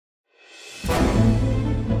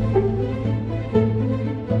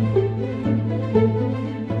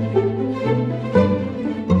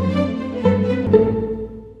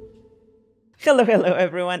Hello,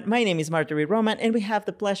 everyone. My name is Marjorie Roman, and we have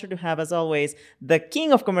the pleasure to have, as always, the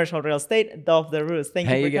king of commercial real estate, Dolf de Roos. Thank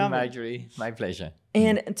you for again, coming. Marjorie. My pleasure.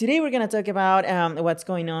 And today we're going to talk about what's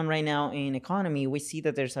going on right now in economy. We see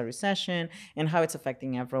that there's a recession and how it's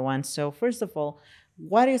affecting everyone. So first of all,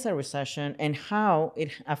 what is a recession and how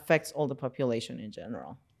it affects all the population in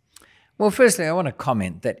general? Well, firstly, I want to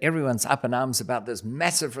comment that everyone's up in arms about this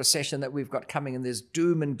massive recession that we've got coming, and there's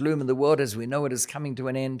doom and gloom in the world as we know it is coming to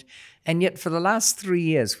an end. And yet for the last 3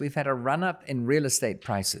 years, we've had a run-up in real estate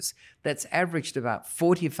prices that's averaged about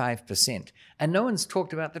 45%. And no one's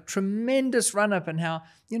talked about the tremendous run-up and how,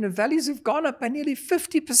 values have gone up by nearly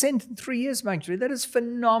 50% in 3 years, Marjorie. That is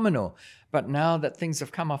phenomenal. But now that things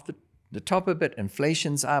have come off the top a bit,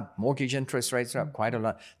 inflation's up, mortgage interest rates are up quite a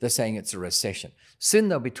lot. They're saying it's a recession. Soon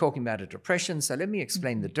they'll be talking about a depression. So let me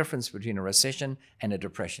explain the difference between a recession and a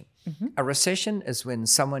depression. A recession is when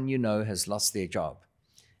someone you know has lost their job.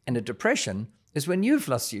 And a depression is when you've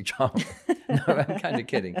lost your job. No, I'm kind of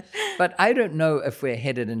kidding. But I don't know if we're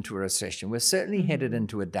headed into a recession. We're certainly headed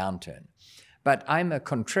into a downturn. But I'm a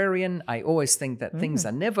contrarian. I always think that things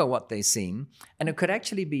are never what they seem. And it could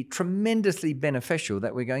actually be tremendously beneficial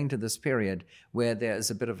that we're going to this period where there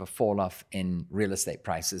is a bit of a fall off in real estate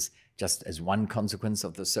prices, just as one consequence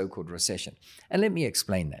of the so-called recession. And let me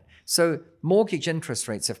explain that. So mortgage interest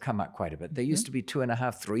rates have come up quite a bit. They used to be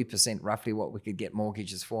 2.5%, 3% roughly what we could get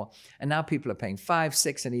mortgages for. And now people are paying 5%,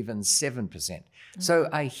 6%, and even 7%. So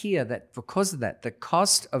I hear that because of that, the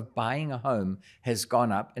cost of buying a home has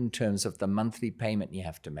gone up in terms of the monthly payment you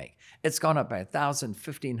have to make. It's gone up by $1,000,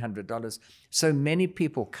 $1,500. So many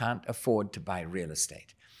people can't afford to buy real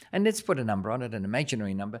estate. And let's put a number on it, an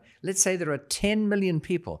imaginary number. Let's say there are 10 million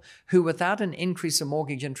people who, without an increase in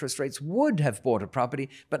mortgage interest rates, would have bought a property,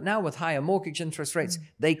 but now with higher mortgage interest rates,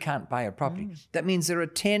 they can't buy a property. That means there are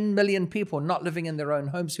 10 million people not living in their own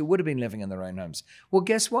homes who would have been living in their own homes. Well,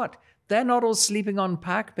 guess what? They're not all sleeping on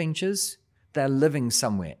park benches. They're living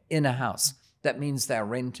somewhere in a house. That means they're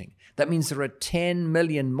renting. That means there are 10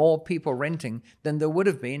 million more people renting than there would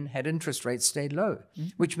have been had interest rates stayed low,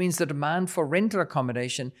 which means the demand for rental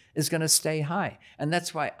accommodation is going to stay high. And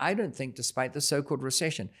that's why I don't think, despite the so-called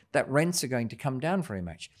recession, that rents are going to come down very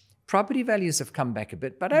much. Property values have come back a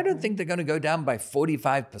bit, but I don't think they're going to go down by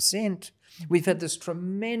 45%. We've had this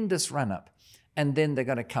tremendous run-up. And then they're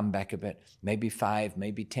going to come back a bit, maybe 5%,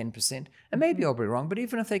 maybe 10%. And maybe I'll be wrong, but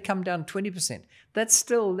even if they come down 20%, that's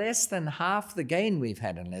still less than half the gain we've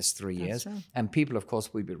had in the last 3 years. Right. And people, of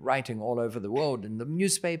course, will be writing all over the world in the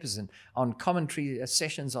newspapers and on commentary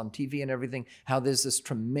sessions on TV and everything, how there's this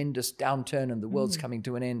tremendous downturn and the world's coming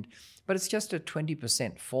to an end. But it's just a 20%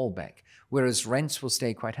 fallback, whereas rents will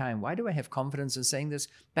stay quite high. And why do I have confidence in saying this?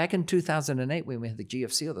 Back in 2008, when we had the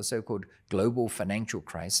GFC, or the so-called global financial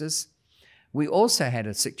crisis, we also had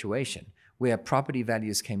a situation where property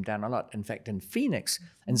values came down a lot. In fact, in Phoenix,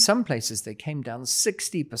 in some places, they came down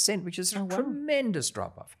 60%, which is a tremendous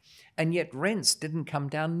drop-off. And yet rents didn't come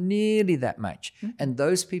down nearly that much. And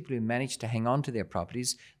those people who managed to hang on to their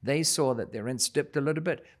properties, they saw that their rents dipped a little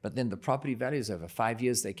bit, but then the property values over 5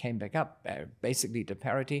 years, they came back up basically to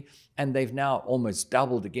parity. And they've now almost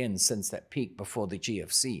doubled again since that peak before the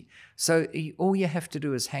GFC. So all you have to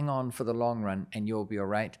do is hang on for the long run and you'll be all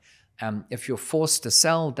right. If you're forced to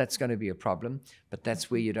sell, that's going to be a problem, but that's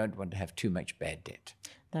where you don't want to have too much bad debt.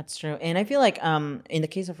 That's true. And I feel like in the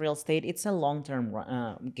case of real estate, it's a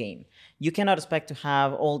long-term game. You cannot expect to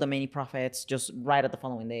have all the many profits just right at the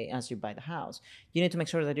following day as you buy the house. You need to make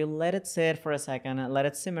sure that you let it sit for a second and let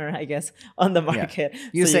it simmer, I guess, on the market. Yeah.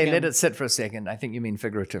 You say let it sit for a second. I think you mean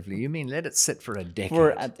figuratively. You mean let it sit for a decade.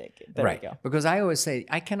 For a decade. There right. We go. Because I always say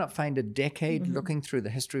I cannot find a decade looking through the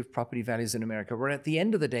history of property values in America where at the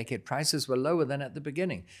end of the decade, prices were lower than at the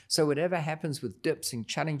beginning. So whatever happens with dips and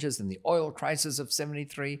challenges and the oil crisis of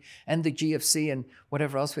 73, and the GFC and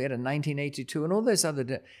whatever else we had in 1982 and all those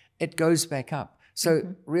other, it goes back up.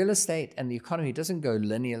 So real estate and the economy doesn't go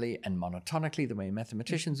linearly and monotonically the way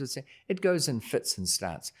mathematicians would say. It goes in fits and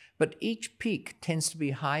starts. But each peak tends to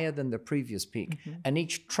be higher than the previous peak, and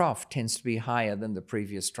each trough tends to be higher than the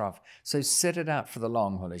previous trough. So sit it out for the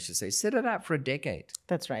long haul, I should say. Sit it out for a decade.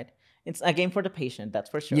 That's right. It's a game for the patient,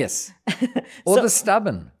 that's for sure. Yes. Or the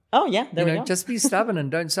stubborn. Oh, yeah, there we go. Just be stubborn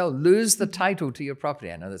and don't sell. Lose the title to your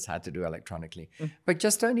property. I know that's hard to do electronically, but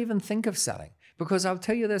just don't even think of selling. Because I'll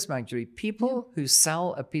tell you this, Marjorie, people who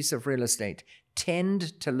sell a piece of real estate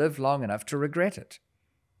tend to live long enough to regret it.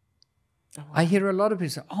 Oh, wow. I hear a lot of people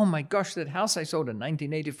say, oh my gosh, that house I sold in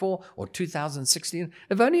 1984 or 2016,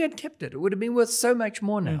 if only I'd kept it, it would have been worth so much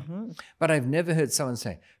more now. But I've never heard someone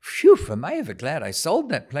say, phew, am I ever glad I sold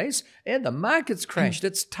that place? Yeah, the market's crashed,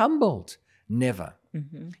 it's tumbled. Never.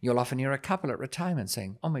 You'll often hear a couple at retirement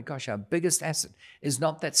saying, oh my gosh, our biggest asset is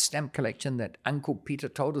not that stamp collection that Uncle Peter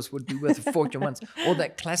told us would be worth a fortune once, or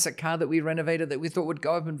that classic car that we renovated that we thought would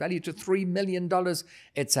go up in value to $3 million.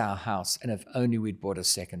 It's our house. And if only we'd bought a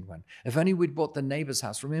second one. If only we'd bought the neighbor's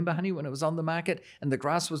house. Remember, honey, when it was on the market and the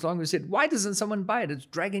grass was long, we said, why doesn't someone buy it? It's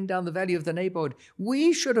dragging down the value of the neighborhood.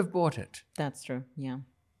 We should have bought it. That's true. Yeah.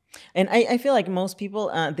 And I feel like most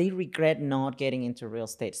people, they regret not getting into real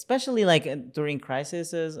estate, especially like during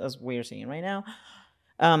crises as we're seeing right now.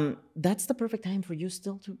 That's the perfect time for you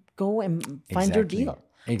still to go and find your deal.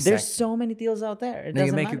 Exactly. There's so many deals out there. Now,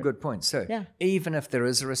 you make a good point. So even if there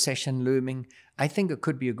is a recession looming, I think it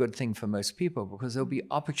could be a good thing for most people because there'll be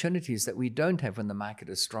opportunities that we don't have when the market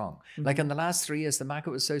is strong. Like in the last 3 years, the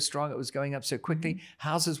market was so strong, it was going up so quickly,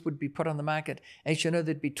 houses would be put on the market. As you know,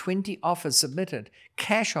 there'd be 20 offers submitted,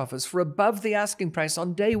 cash offers for above the asking price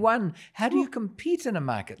on day one. How do you compete in a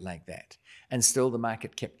market like that? And still the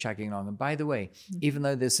market kept chugging along. And by the way, even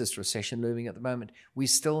though there's this recession looming at the moment, we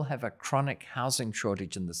still have a chronic housing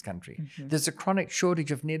shortage in this country. There's a chronic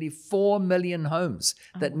shortage of nearly 4 million homes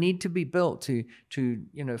that need to be built to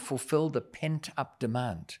fulfill the pent-up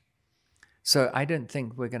demand. So I don't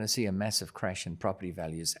think we're going to see a massive crash in property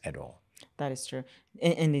values at all. That is true.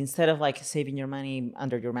 And instead of like saving your money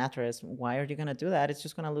under your mattress, why are you going to do that? It's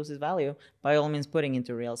just going to lose its value. By all means, putting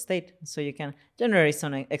into real estate so you can generate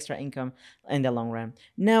some extra income in the long run.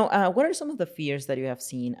 Now, what are some of the fears that you have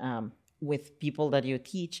seen with people that you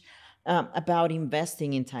teach about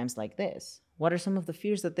investing in times like this? What are some of the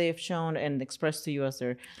fears that they have shown and expressed to you as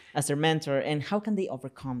their mentor, and how can they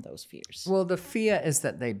overcome those fears? Well, the fear is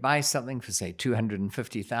that they buy something for, say,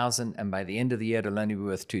 $250,000, and by the end of the year, it'll only be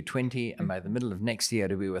worth $220,000, and by the middle of next year,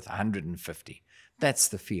 it'll be worth $150,000. That's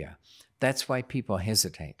the fear. That's why people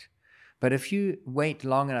hesitate. But if you wait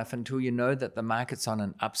long enough until you know that the market's on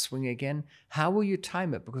an upswing again, how will you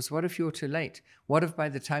time it? Because what if you're too late? What if by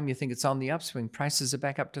the time you think it's on the upswing, prices are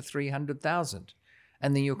back up to $300,000?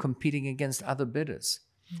 And then you're competing against other bidders,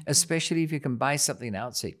 especially if you can buy something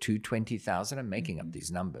out, say $220,000, I'm making up these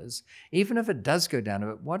numbers. Even if it does go down a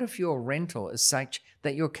bit, what if your rental is such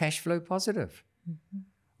that you're cash flow positive?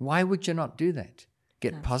 Why would you not do that?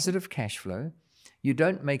 Get positive cash flow. You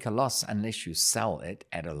don't make a loss unless you sell it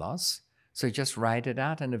at a loss. So just ride it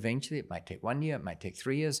out, and eventually it might take 1 year, it might take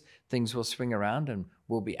 3 years. Things will swing around and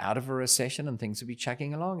we'll be out of a recession and things will be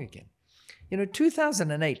chugging along again.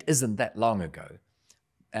 2008 isn't that long ago.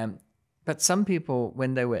 But some people,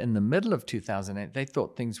 when they were in the middle of 2008, they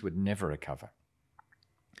thought things would never recover.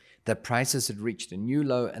 That prices had reached a new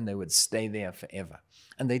low and they would stay there forever.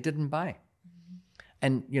 And they didn't buy.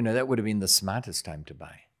 And, that would have been the smartest time to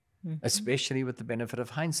buy, especially with the benefit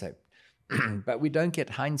of hindsight. But we don't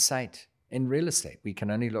get hindsight in real estate. We can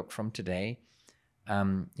only look from today.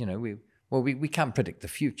 We can't predict the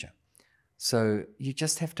future. So you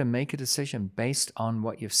just have to make a decision based on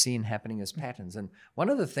what you've seen happening as patterns. And one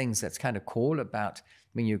of the things that's kind of cool about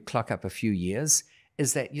when you clock up a few years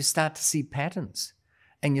is that you start to see patterns.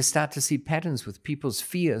 And you start to see patterns with people's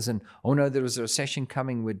fears. And, oh no, there is a recession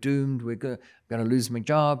coming. We're doomed. We're going to lose my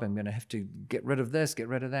job. I'm going to have to get rid of this, get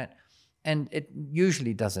rid of that. And it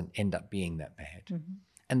usually doesn't end up being that bad.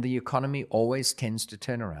 And the economy always tends to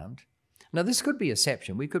turn around. Now, this could be a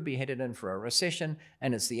exception. We could be headed in for a recession,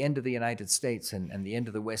 and it's the end of the United States and the end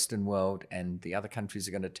of the Western world, and the other countries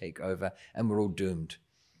are going to take over, and we're all doomed.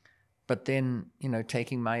 But then,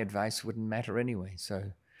 taking my advice wouldn't matter anyway.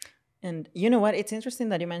 So, and you know what? It's interesting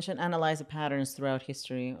that you mentioned analyze the patterns throughout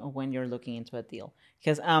history when you're looking into a deal,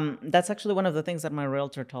 because that's actually one of the things that my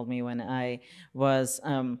realtor told me when I was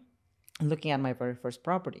looking at my very first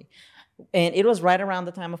property. And it was right around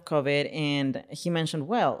the time of COVID. And he mentioned,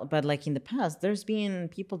 well, but like in the past, there's been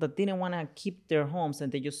people that didn't want to keep their homes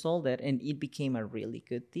and they just sold it. And it became a really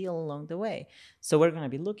good deal along the way. So we're going to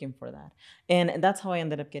be looking for that. And that's how I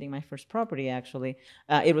ended up getting my first property, actually.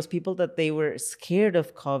 It was people that they were scared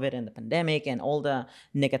of COVID and the pandemic and all the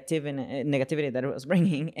negativity that it was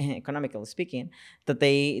bringing, economically speaking, that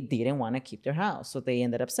they didn't want to keep their house. So they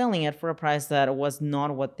ended up selling it for a price that was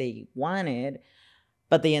not what they wanted.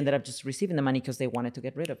 But they ended up just receiving the money because they wanted to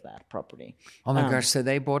get rid of that property. Oh my gosh, so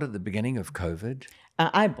they bought at the beginning of COVID?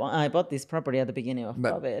 I bought this property at the beginning of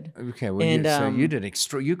COVID. Okay, well, so you did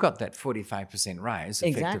you got that 45% rise,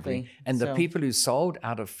 effectively. Exactly. And the people who sold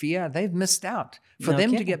out of fear, they've missed out. For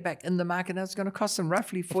them to get back in the market, that's going to cost them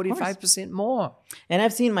roughly 45% more. And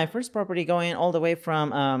I've seen my first property going all the way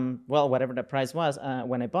from, whatever the price was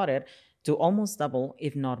when I bought it, to almost double,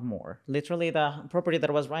 if not more. Literally, the property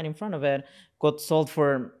that was right in front of it got sold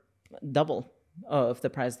for double of the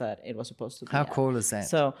price that it was supposed to be How at. cool is that?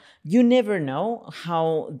 So you never know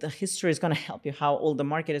how the history is going to help you, how all the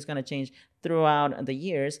market is going to change throughout the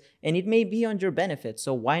years, and it may be on your benefit.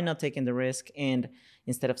 So why not taking the risk, and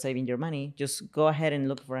instead of saving your money, just go ahead and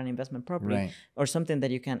look for an investment property, Right. or something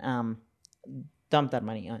that you can dump that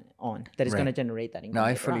money on that is Right. going to generate that income. No, I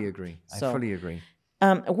later fully on. agree. So, I fully agree.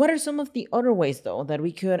 What are some of the other ways, though, that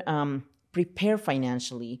we could prepare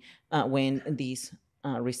financially when these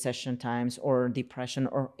recession times or depression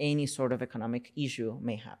or any sort of economic issue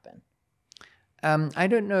may happen? I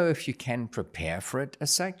don't know if you can prepare for it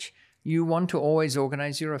as such. You want to always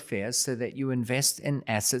organize your affairs so that you invest in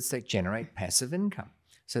assets that generate passive income.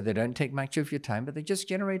 So they don't take much of your time, but they're just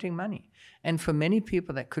generating money. And for many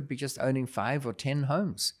people, that could be just owning 5 or 10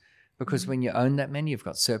 homes. Because when you own that many, you've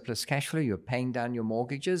got surplus cash flow, you're paying down your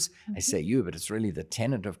mortgages. I say you, but it's really the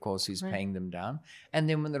tenant, of course, who's paying them down. And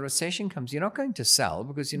then when the recession comes, you're not going to sell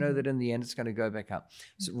because you know that in the end it's going to go back up.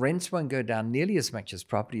 So rents won't go down nearly as much as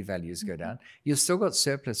property values go down. You've still got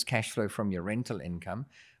surplus cash flow from your rental income.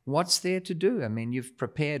 What's there to do? I mean, you've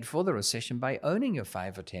prepared for the recession by owning your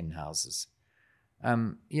 5 or 10 houses.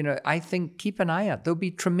 I think keep an eye out. There'll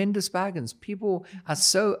be tremendous bargains. People are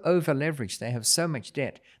so over leveraged. They have so much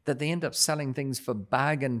debt that they end up selling things for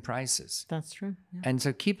bargain prices. That's true. Yeah. And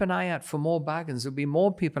so keep an eye out for more bargains. There'll be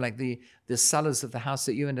more people like the sellers of the house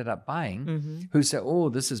that you ended up buying who say, oh,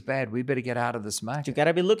 this is bad. We better get out of this market. You got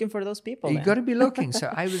to be looking for those people. You got to be looking.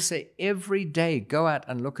 So I would say every day go out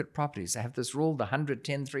and look at properties. I have this rule, the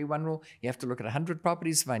 100-10-3-1 rule. You have to look at 100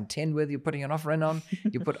 properties, find 10 worthy you're putting an offer in on.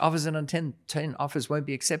 You put offers in on 10 offers won't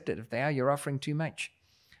be accepted. If they are, you're offering too much.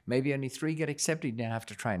 Maybe only 3 get accepted. You now have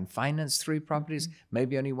to try and finance 3 properties.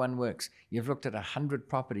 Maybe only 1 works. You've looked at 100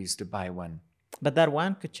 properties to buy 1. But that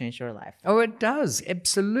one could change your life. Oh, it does.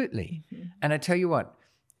 Absolutely. And I tell you what,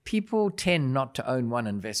 people tend not to own one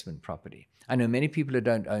investment property. I know many people who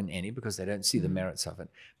don't own any because they don't see the merits of it.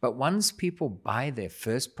 But once people buy their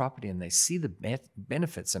first property and they see the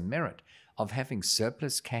benefits and merit of having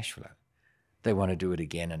surplus cash flow, they want to do it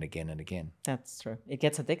again and again and again. That's true. It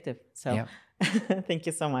gets addictive. So Yeah. thank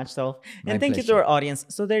you so much, Dolf. My And thank you to pleasure. our audience.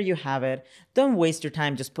 So there you have it. Don't waste your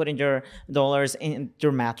time just putting your dollars in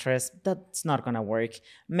your mattress. That's not going to work.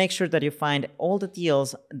 Make sure that you find all the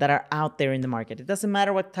deals that are out there in the market. It doesn't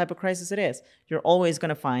matter what type of crisis it is. You're always going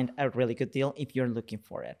to find a really good deal if you're looking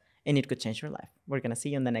for it. And it could change your life. We're going to see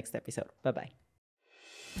you in the next episode. Bye-bye.